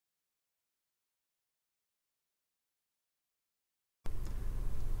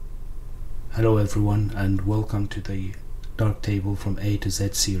Hello everyone and welcome to the Darktable from A to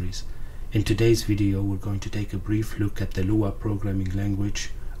Z series. In today's video we're going to take a brief look at the Lua programming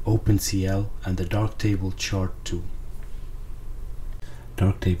language, OpenCL and the Darktable-chart tool.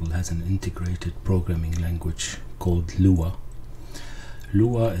 Darktable has an integrated programming language called Lua.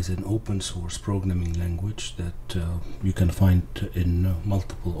 Lua is an open source programming language that you can find in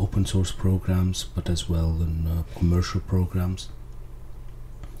multiple open source programs, but as well in commercial programs.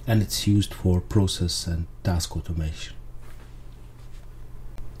 And it's used for process and task automation.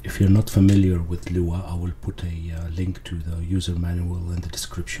 If you're not familiar with Lua, I will put a link to the user manual in the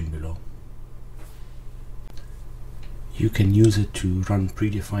description below. You can use it to run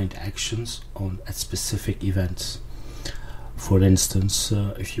predefined actions at specific events. For instance,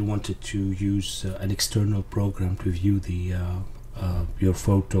 if you wanted to use an external program to view your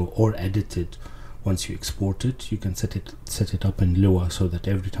photo or edit it once you export it, you can set it up in Lua so that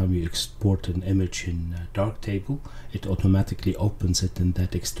every time you export an image in Darktable, it automatically opens it in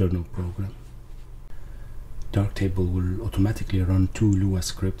that external program. Darktable will automatically run two Lua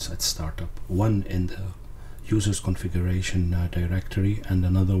scripts at startup, one in the user's configuration directory and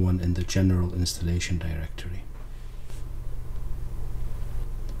another one in the general installation directory.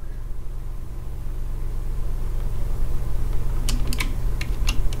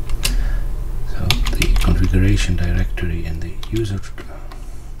 Configuration directory in the user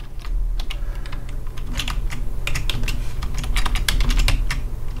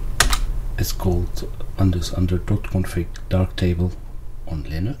is called under .config darktable on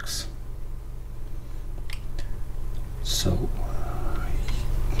Linux. So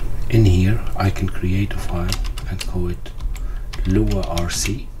in here I can create a file and call it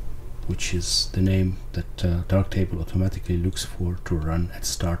luarc, which is the name that Darktable automatically looks for to run at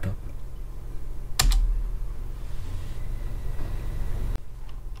startup.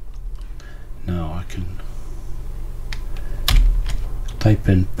 Now I can type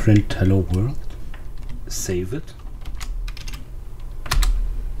in print hello world, save it,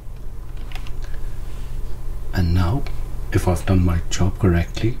 and now if I've done my job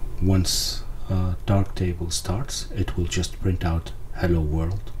correctly, once Darktable starts, it will just print out hello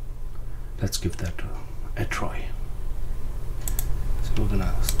world. Let's give that a try. So we're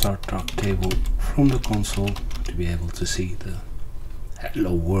gonna start Darktable from the console to be able to see the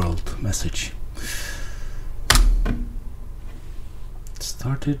hello world message.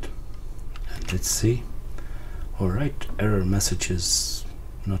 Started, and let's see. Alright, error messages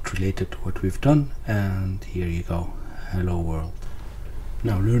not related to what we've done, and here you go, hello world.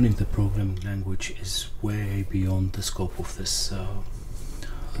 Now learning the programming language is way beyond the scope of this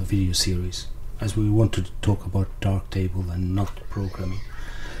video series, as we wanted to talk about Darktable and not programming.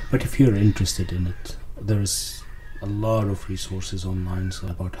 But if you're interested in it, there's a lot of resources online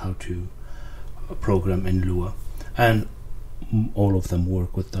about how to program in Lua, and all of them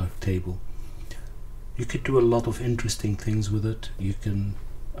work with Darktable. You could do a lot of interesting things with it. You can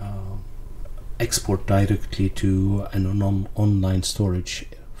export directly to an online storage,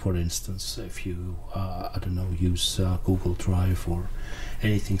 for instance, if you I don't know, use Google Drive or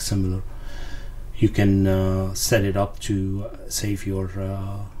anything similar. You can set it up to save your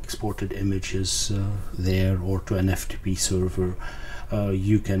exported images there, or to an FTP server.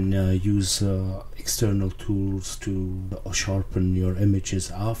 You can use external tools to sharpen your images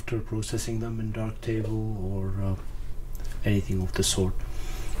after processing them in Darktable, or anything of the sort.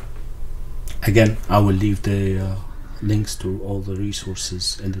 Again, I will leave the links to all the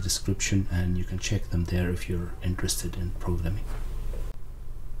resources in the description, and you can check them there if you're interested in programming.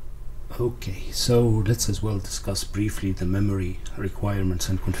 Okay, so let's as well discuss briefly the memory requirements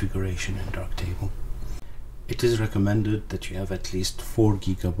and configuration in Darktable. It is recommended that you have at least 4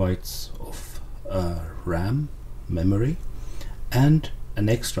 GB of RAM memory and an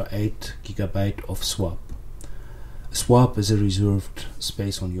extra 8 GB of swap. Swap is a reserved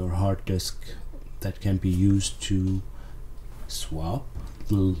space on your hard disk that can be used to swap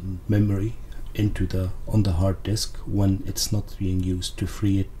the memory on the hard disk when it's not being used, to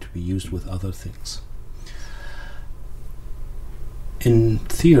free it to be used with other things. In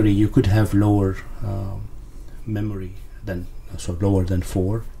theory, you could have lower memory lower than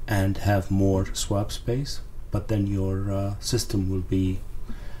 4 and have more swap space, but then your system will be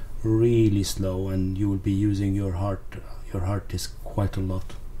really slow and you will be using your hard disk quite a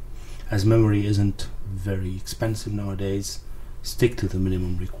lot. As memory isn't very expensive nowadays, stick to the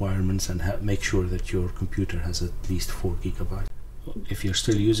minimum requirements and make sure that your computer has at least 4 GB. If you're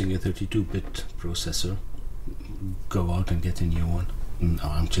still using a 32-bit processor, go out and get a new one. No,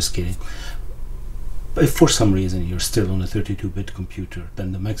 I'm just kidding. if for some reason you're still on a 32-bit computer,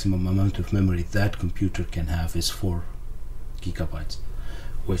 then the maximum amount of memory that computer can have is 4 gigabytes,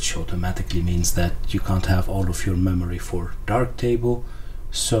 which automatically means that you can't have all of your memory for Darktable,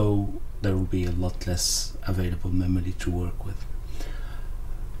 so there will be a lot less available memory to work with.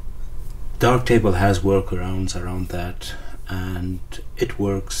 Darktable has workarounds around that, and it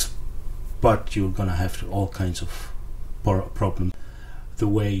works, but you're gonna have all kinds of problems. The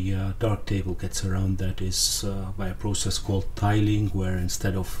way Darktable gets around that is by a process called tiling, where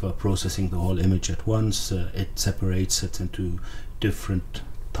instead of processing the whole image at once, it separates it into different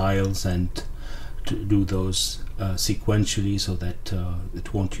tiles and to do those sequentially, so that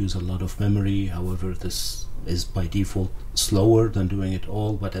it won't use a lot of memory. However, this is by default slower than doing it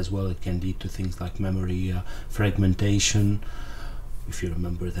all, but as well it can lead to things like memory fragmentation, if you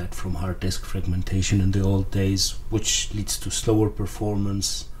remember that from hard disk fragmentation in the old days, which leads to slower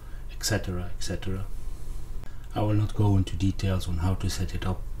performance, etc., etc. I will not go into details on how to set it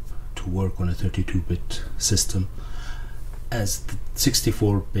up to work on a 32-bit system, as the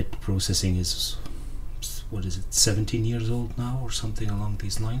 64-bit processing is, what is it, 17 years old now or something along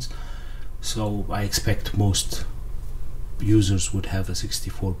these lines. So I expect most users would have a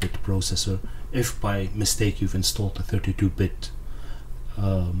 64-bit processor. If by mistake you've installed a 32-bit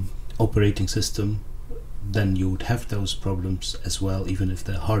operating system, then you would have those problems as well, even if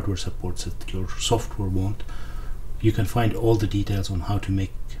the hardware supports it, your software won't. You can find all the details on how to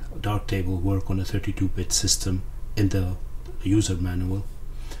make Darktable work on a 32-bit system in the user manual.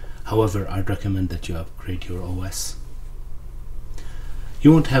 However, I'd recommend that you upgrade your OS.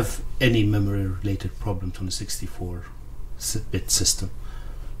 You won't have any memory related problems on a 64-bit system.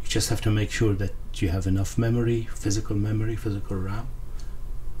 You just have to make sure that you have enough memory, physical RAM,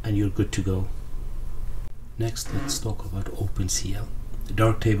 and you're good to go. Next, let's talk about OpenCL.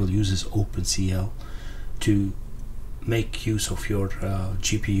 Darktable uses OpenCL to make use of your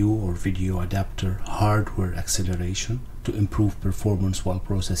GPU or video adapter hardware acceleration to improve performance while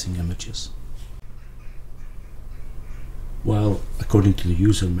processing images. Well, according to the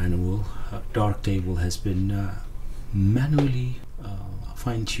user manual, Darktable has been manually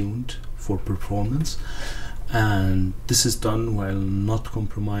fine-tuned for performance, and this is done while not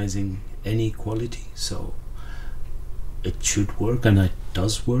compromising any quality, so it should work, and it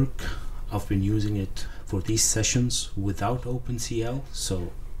does work. I've been using it for these sessions without OpenCL,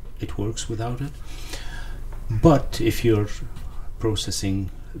 so it works without it. But if you're processing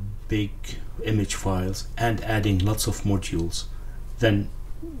big image files and adding lots of modules, then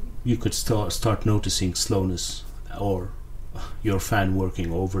you could start noticing slowness, or your fan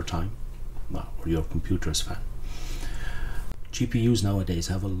working overtime, or your computer's fan. GPUs nowadays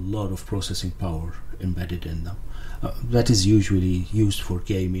have a lot of processing power embedded in them. That is usually used for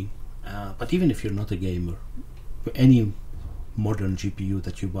gaming, but even if you're not a gamer, any modern GPU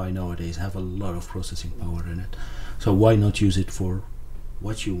that you buy nowadays have a lot of processing power in it. So why not use it for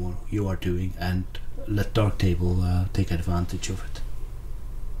what you are doing, and let Darktable take advantage of it.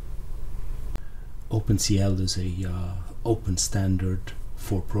 OpenCL is a open standard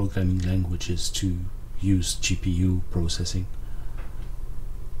for programming languages to use GPU processing.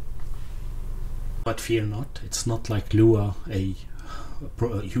 But fear not, it's not like Lua, a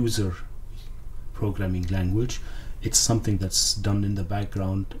user programming language. It's something that's done in the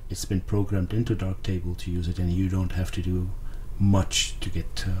background. It's been programmed into Darktable to use it, and you don't have to do much to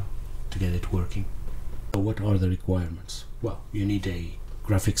get it working. So what are the requirements? Well, you need a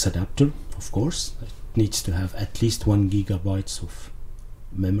graphics adapter, of course. It needs to have at least 1 gigabyte of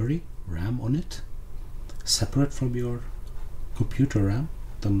memory, RAM on it, separate from your computer RAM.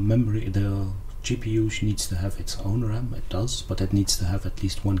 The GPU needs to have its own RAM. It does, but it needs to have at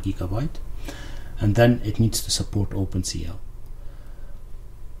least 1 gigabyte, and then it needs to support OpenCL.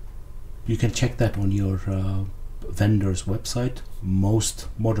 You can check that on your vendor's website. Most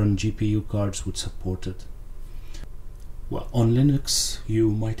modern GPU cards would support it. Well, on Linux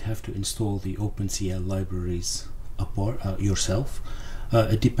you might have to install the OpenCL libraries yourself.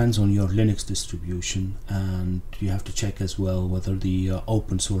 It depends on your Linux distribution, and you have to check as well whether the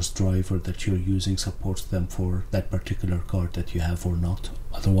open source driver that you're using supports them for that particular card that you have or not.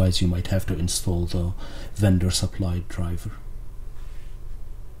 Otherwise you might have to install the vendor supplied driver.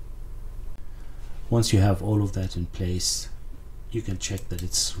 Once you have all of that in place, you can check that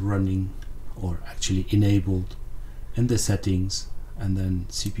it's running, or actually enabled, in the settings, and then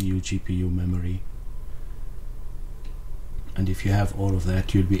CPU, GPU, memory. And if you have all of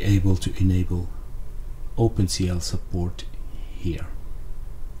that, you'll be able to enable OpenCL support here.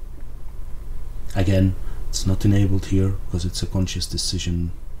 Again, it's not enabled here because it's a conscious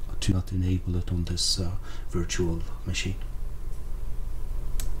decision to to not enable it on this virtual machine.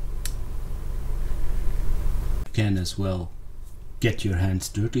 You can as well get your hands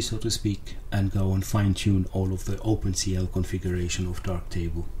dirty, so to speak, and go and fine-tune all of the OpenCL configuration of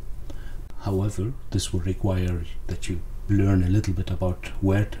Darktable. However, this will require that you learn a little bit about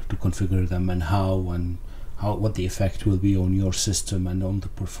where to configure them and what the effect will be on your system and on the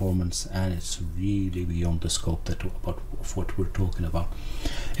performance, and it's really beyond the scope of what we're talking about.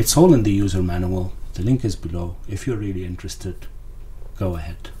 It's all in the user manual. The link is below. If you're really interested, go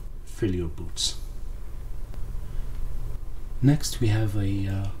ahead, fill your boots. Next we have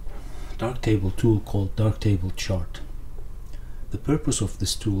a Darktable tool called Darktable-chart. The purpose of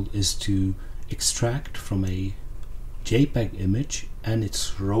this tool is to extract from a JPEG image and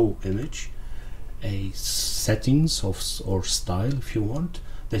its raw image a settings or style, if you want,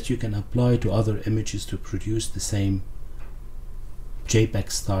 that you can apply to other images to produce the same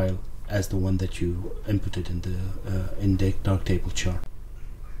JPEG style as the one that you inputted in the Darktable-chart.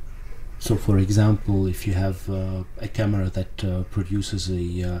 So for example, if you have a camera that produces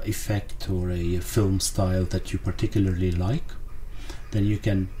a effect or a film style that you particularly like, then you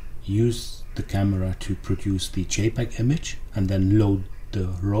can use the camera to produce the JPEG image and then load the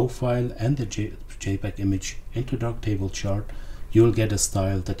raw file and the JPEG image into Darktable-chart. You'll get a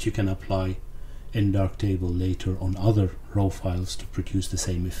style that you can apply in Darktable later on other raw files to produce the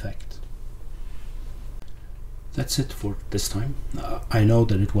same effect. That's it for this time. I know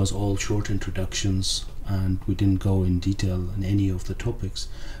that it was all short introductions and we didn't go in detail on any of the topics,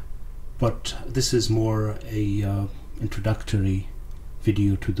 but this is more a introductory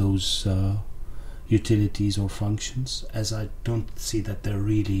video to those utilities or functions, as I don't see that they're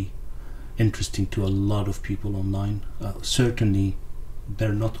really interesting to a lot of people online. Certainly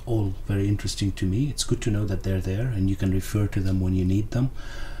they're not all very interesting to me. It's good to know that they're there and you can refer to them when you need them.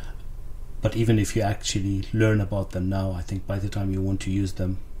 But even if you actually learn about them now, I think by the time you want to use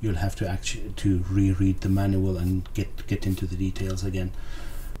them, you'll have to reread the manual and get into the details again.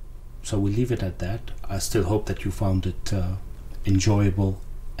 So we'll leave it at that. I still hope that you found it enjoyable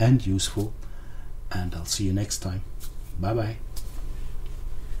and useful, and I'll see you next time. Bye bye.